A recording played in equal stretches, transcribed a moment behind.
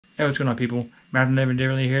Hey, what's going on, people? Martin Evan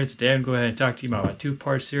Differently here. Today I'm going to go ahead and talk to you about my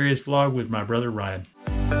two-part series vlog with my brother Ryan.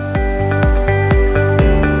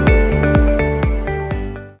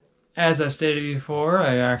 As I stated before,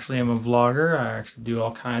 I actually am a vlogger. I actually do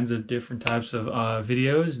all kinds of different types of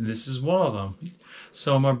videos, and this is one of them.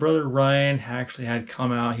 So my brother Ryan actually had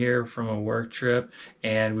come out here from a work trip,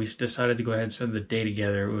 and we decided to go ahead and spend the day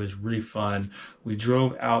together. It was really fun. We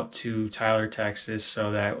drove out to Tyler, Texas,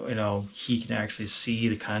 so that he can actually see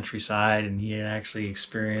the countryside and he can actually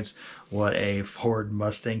experience what a Ford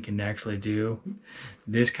Mustang can actually do.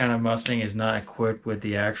 This kind of Mustang is not equipped with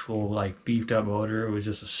the actual beefed up motor. It was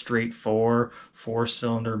just a straight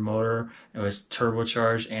four-cylinder motor. It was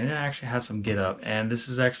turbocharged, and it actually had some get up. And this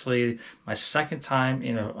is actually my second time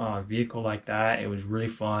in a vehicle like that. It was really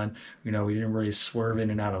fun. We didn't really swerve in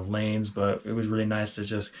and out of lanes, but it was really nice to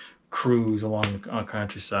just cruise along the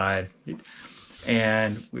countryside.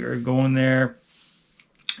 And we were going there,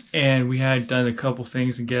 and we had done a couple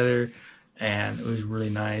things together, and it was really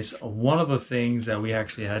nice. One of the things that we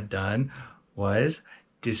actually had done was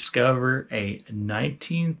discover a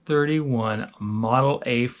 1931 Model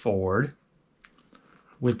A Ford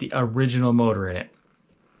with the original motor in it.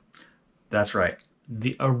 That's right,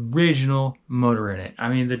 the original motor in it. I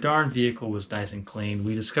mean, the darn vehicle was nice and clean.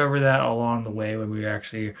 We discovered that along the way when we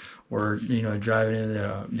actually were driving in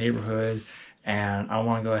the neighborhood. And I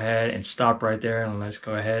want to go ahead and stop right there, and let's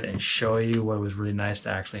go ahead and show you what it was really nice to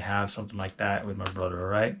actually have something like that with my brother. All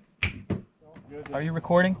right? Are you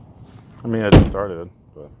recording? I mean, I just started,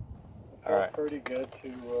 but all right. Pretty good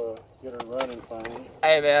to get her running finally.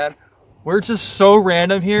 Hey, man, we're just so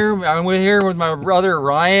random here. I'm here with my brother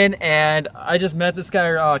Ryan, and I just met this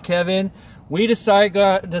guy Kevin. We decided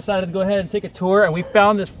to go ahead and take a tour, and we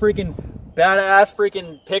found this freaking badass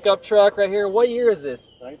freaking pickup truck right here. What year is this?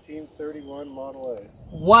 1931 Model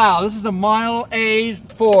A. Wow, this is a Model A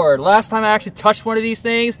Ford. Last time I actually touched one of these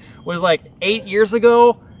things was like 8 years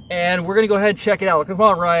ago, and we're gonna go ahead and check it out. Come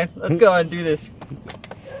on, Ryan, let's go ahead and do this.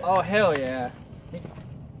 Oh, hell yeah.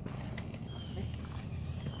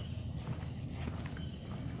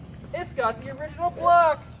 It's got the original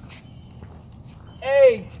block.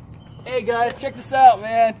 Hey guys, check this out,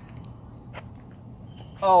 man.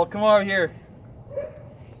 Oh, come over here.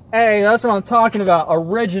 Hey, that's what I'm talking about.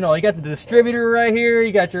 Original. You got the distributor right here.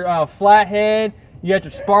 You got your flathead. You got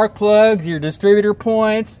your spark plugs, your distributor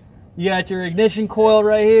points. You got your ignition coil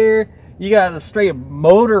right here. You got the straight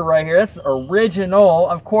motor right here. That's original.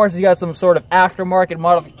 Of course, you got some sort of aftermarket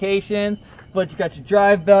modifications, but you got your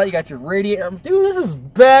drive belt. You got your radiator. Dude, this is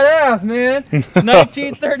badass, man.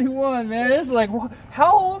 1931, man. This is like,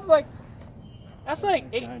 how old? That's like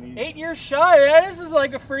eight years shy, man. This is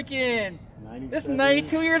like a freaking, this is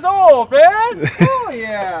 92 years old, man. Oh,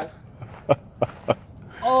 yeah.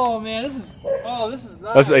 Oh, man, this is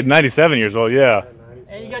nice. That's like 97 years old, yeah.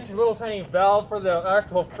 And you got your little tiny valve for the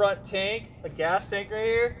actual front tank, the gas tank right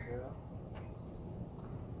here. Yeah.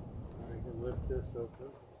 I can lift this up.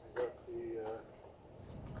 I got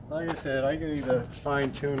the, like I said, I can need to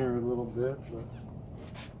fine tune her a little bit, but.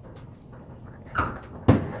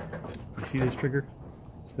 You see this trigger?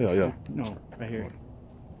 Yeah. No, right here.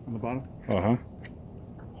 On the bottom? Uh-huh.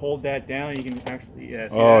 Hold that down, you can actually, yeah.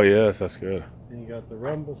 Oh, yes, that's good. And you got the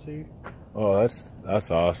rumble seat. Oh,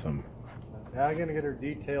 that's awesome. Now I'm gonna get her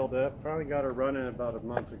detailed up. Finally got her running about a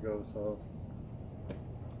month ago, so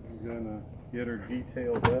I'm gonna get her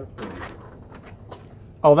detailed up.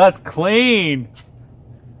 Oh, that's clean.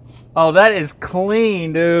 Oh, that is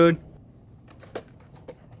clean, dude.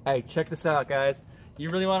 Hey, check this out, guys. You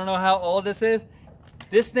really want to know how old this is?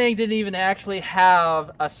 This thing didn't even actually have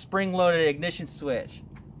a spring-loaded ignition switch.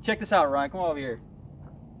 Check this out, Ryan. Come over here.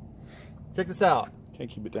 Check this out. Can't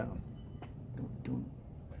keep it down.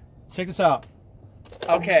 Check this out.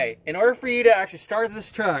 Okay, in order for you to actually start this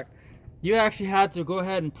truck, you actually had to go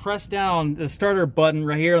ahead and press down the starter button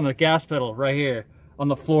right here on the gas pedal, right here on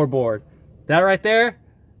the floorboard. That right there,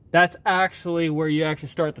 that's actually where you actually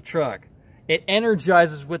start the truck. It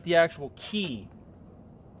energizes with the actual key.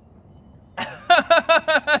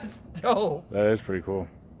 That's dope. That is pretty cool.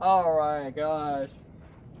 All right, gosh.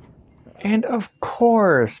 And of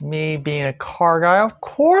course, me being a car guy, of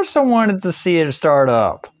course I wanted to see it start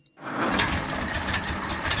up.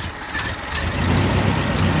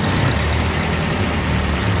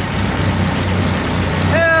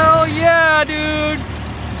 Hell yeah, dude.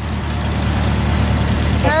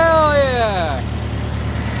 Hell yeah.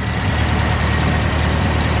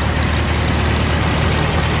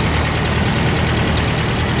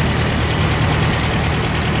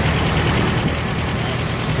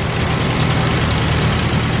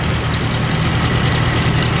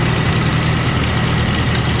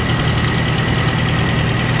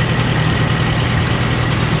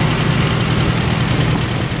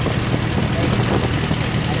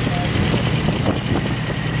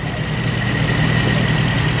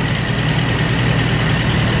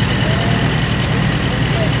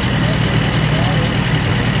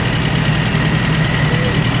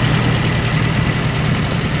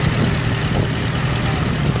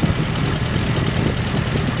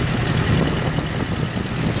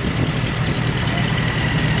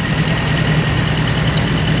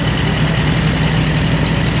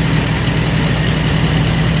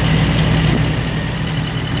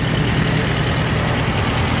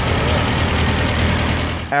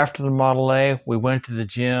 after the Model A, we went to the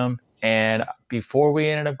gym, and before we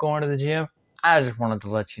ended up going to the gym, I just wanted to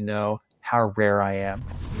let you know how rare I am.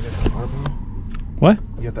 You got that water bottle? What?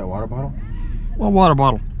 You got that water bottle? What water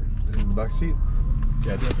bottle? In the back seat?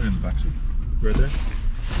 Yeah, definitely in the back seat. Right there.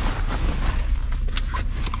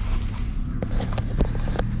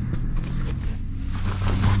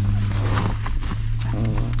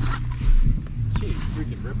 Gee,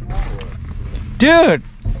 freaking ripping one or what? Dude,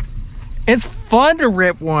 it's fun to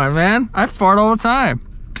rip one, man. I fart all the time.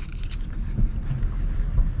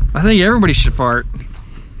 I think everybody should fart.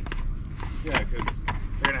 Yeah, because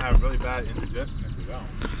you're gonna have really bad indigestion if you don't.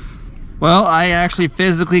 Well, I actually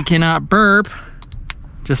physically cannot burp,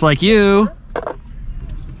 just like you.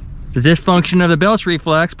 The dysfunction of the belch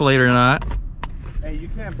reflex, believe it or not. Hey, you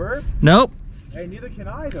can't burp? Nope. Hey, neither can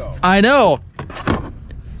I though. I know.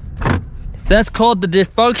 That's called the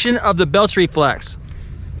dysfunction of the belch reflex.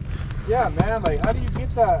 Yeah, man, like how do you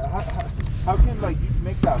get that? How can like you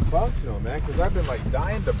make that functional, man? Because I've been like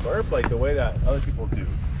dying to burp like the way that other people do.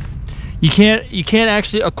 You can't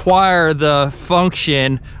actually acquire the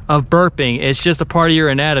function of burping. It's just a part of your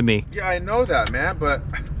anatomy. Yeah, I know that, man, but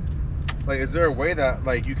like is there a way that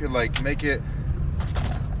like you could like make it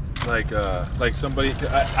like somebody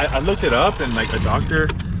I looked it up and like a doctor,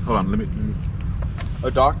 hold on, let me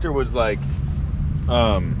a doctor was like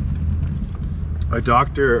a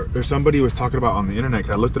doctor or somebody was talking about on the internet,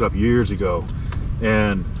 'cause I looked it up years ago,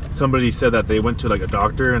 and somebody said that they went to like a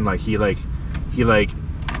doctor and like he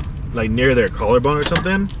near their collarbone or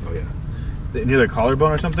something. Oh yeah, near their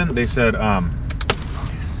collarbone or something. They said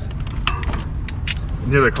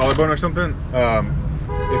near their collarbone or something.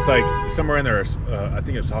 It's like somewhere in their I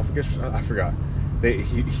think esophagus. I forgot.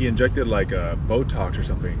 He injected like a Botox or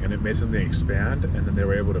something, and it made something expand, and then they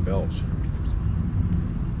were able to belch.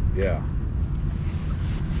 Yeah.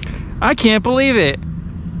 I can't believe it.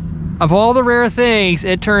 Of all the rare things,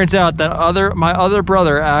 it turns out that my other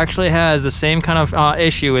brother actually has the same kind of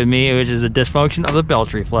issue with me, which is the dysfunction of the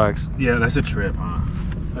belch reflex. Yeah, that's a trip, huh?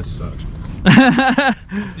 That sucks.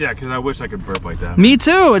 Yeah, because I wish I could burp like that. Me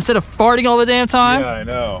too, instead of farting all the damn time. Yeah, I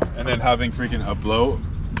know. And then having freaking a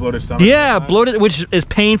bloated stomach. Yeah, bloated, which is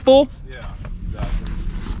painful. Yeah, exactly.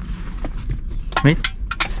 Me?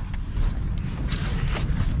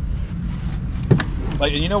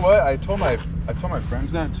 Like, and you know what? I told my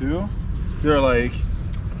friends that too. They're like,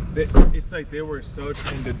 it's like they were so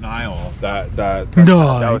in denial that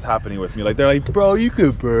was happening with me. Like they're like, bro, you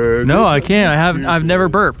could burp. No, I can't. I've never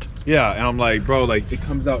burped. Yeah, and I'm like, bro, like it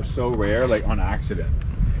comes out so rare, like on accident,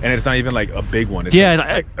 and it's not even like a big one. It's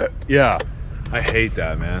Yeah, yeah. I hate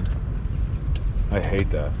that, man. I hate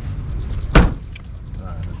that.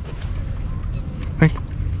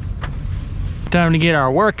 Time to get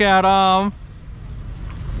our workout on.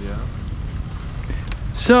 Yeah.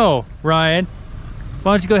 So, Ryan,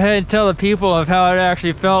 why don't you go ahead and tell the people of how it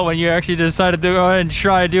actually felt when you actually decided to go ahead and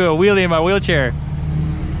try to do a wheelie in my wheelchair.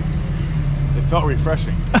 It felt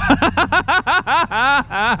refreshing.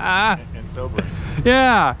 and sobering.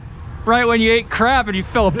 Yeah, right when you ate crap and you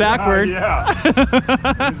fell backward. Yeah.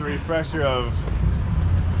 It's a refresher of,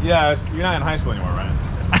 yeah, you're not in high school anymore, right?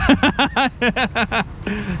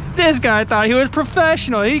 This guy thought he was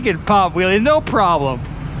professional. He could pop wheelies, no problem.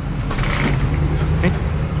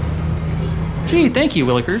 Gee, thank you,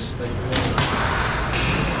 Willikers.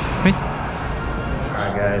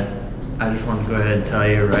 Alright guys, I just want to go ahead and tell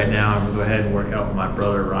you right now, I'm going to go ahead and work out with my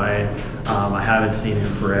brother Ryan. I haven't seen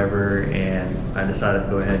him forever, and I decided to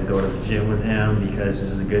go ahead and go to the gym with him because this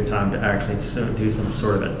is a good time to actually do some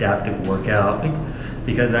sort of adaptive workout.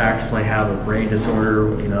 Because I actually have a brain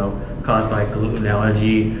disorder, you know, caused by gluten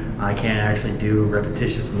allergy. I can't actually do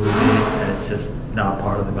repetitious movement, and it's just not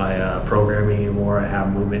part of my programming anymore. I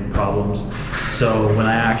have movement problems. So when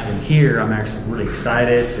I actually here, I'm actually really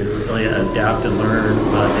excited to really adapt and learn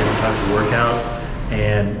different types of workouts,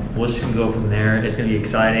 and we'll just go from there. It's gonna be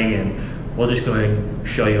exciting, and we'll just go ahead and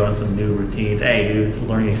show you on some new routines. Hey dude, it's a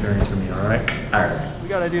learning experience for me, all right? All right. We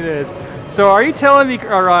gotta do this. So are you telling me,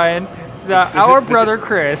 Ryan, that our brother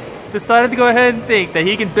Chris decided to go ahead and think that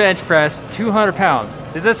he can bench press 200 pounds?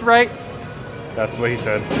 Is this right? That's what he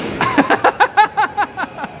said.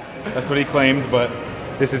 That's what he claimed, but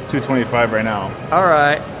this is 225 right now. All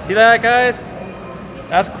right, see that, guys?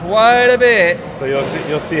 That's quite a bit. So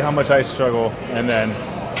you'll see how much I struggle, and then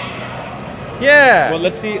yeah. Well,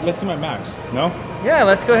 let's see my max. No? Yeah,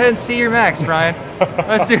 let's go ahead and see your max, Ryan.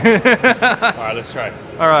 Let's do it. All right, let's try.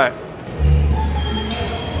 All right.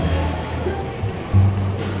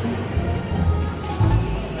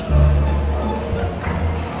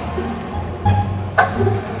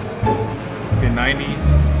 Okay, 90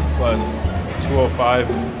 plus 205 295.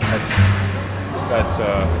 That's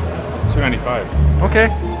 $295. Okay.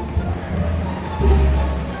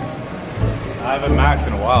 I haven't maxed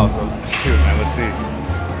in a while, so shoot, man. Let's see.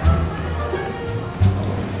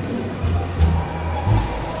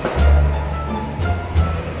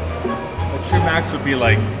 A true max would be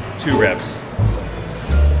like 2 reps.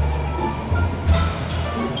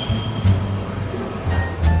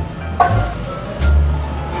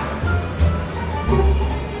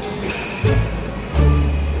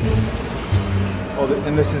 Oh,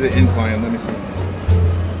 and this is an incline. Let me see.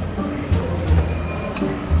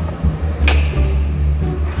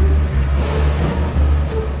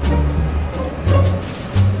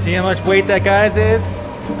 See how much weight that guy's is?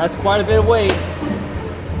 That's quite a bit of weight.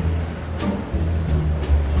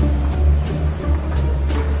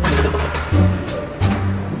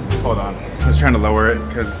 Hold on. I was trying to lower it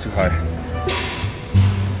because it's too high.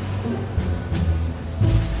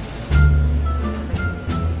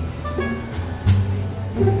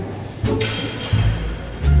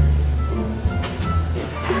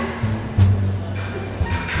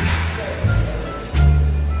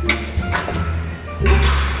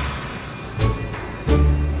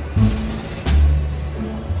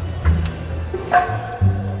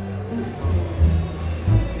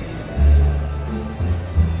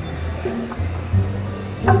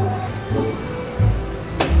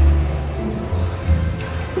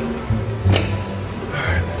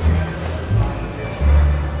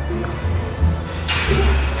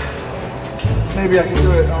 Maybe I can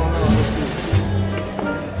do it. I don't know. Let's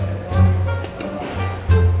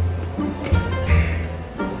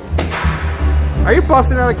see. Are you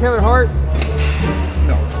busting out of Kevin Hart?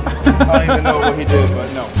 No. I don't even know what he did,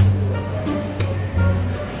 but no.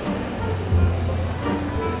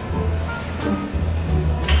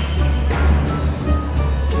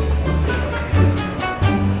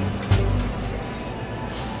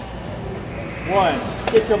 One.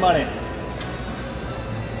 Get your money.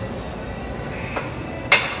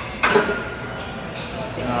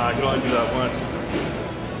 I can only do that once.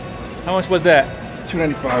 How much was that?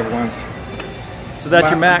 295 once. So that's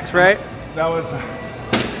your max, right? That was a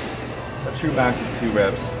true max is 2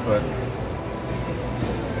 reps, but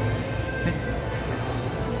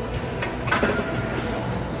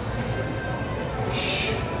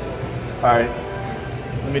all right.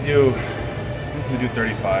 Let me do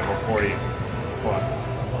 35 or 40. Hold on.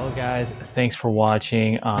 Well, guys, thanks for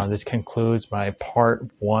watching. This concludes my part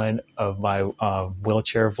 1 of my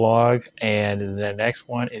wheelchair vlog, and the next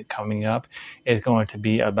one coming up is going to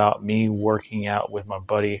be about me working out with my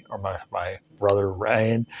buddy, or my brother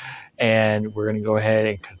Ryan, and we're going to go ahead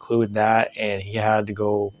and conclude that. And he had to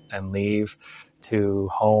go and leave to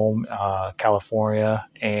home, California,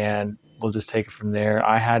 and we'll just take it from there.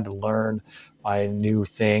 I had to learn my new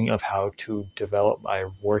thing of how to develop my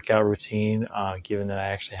workout routine, given that I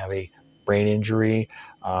actually have a brain injury,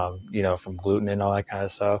 you know, from gluten and all that kind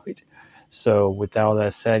of stuff. So with all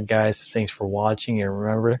that said, guys, thanks for watching, and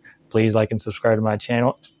remember, please like and subscribe to my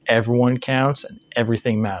channel. Everyone counts and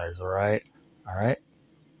everything matters. All right.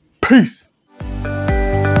 Peace.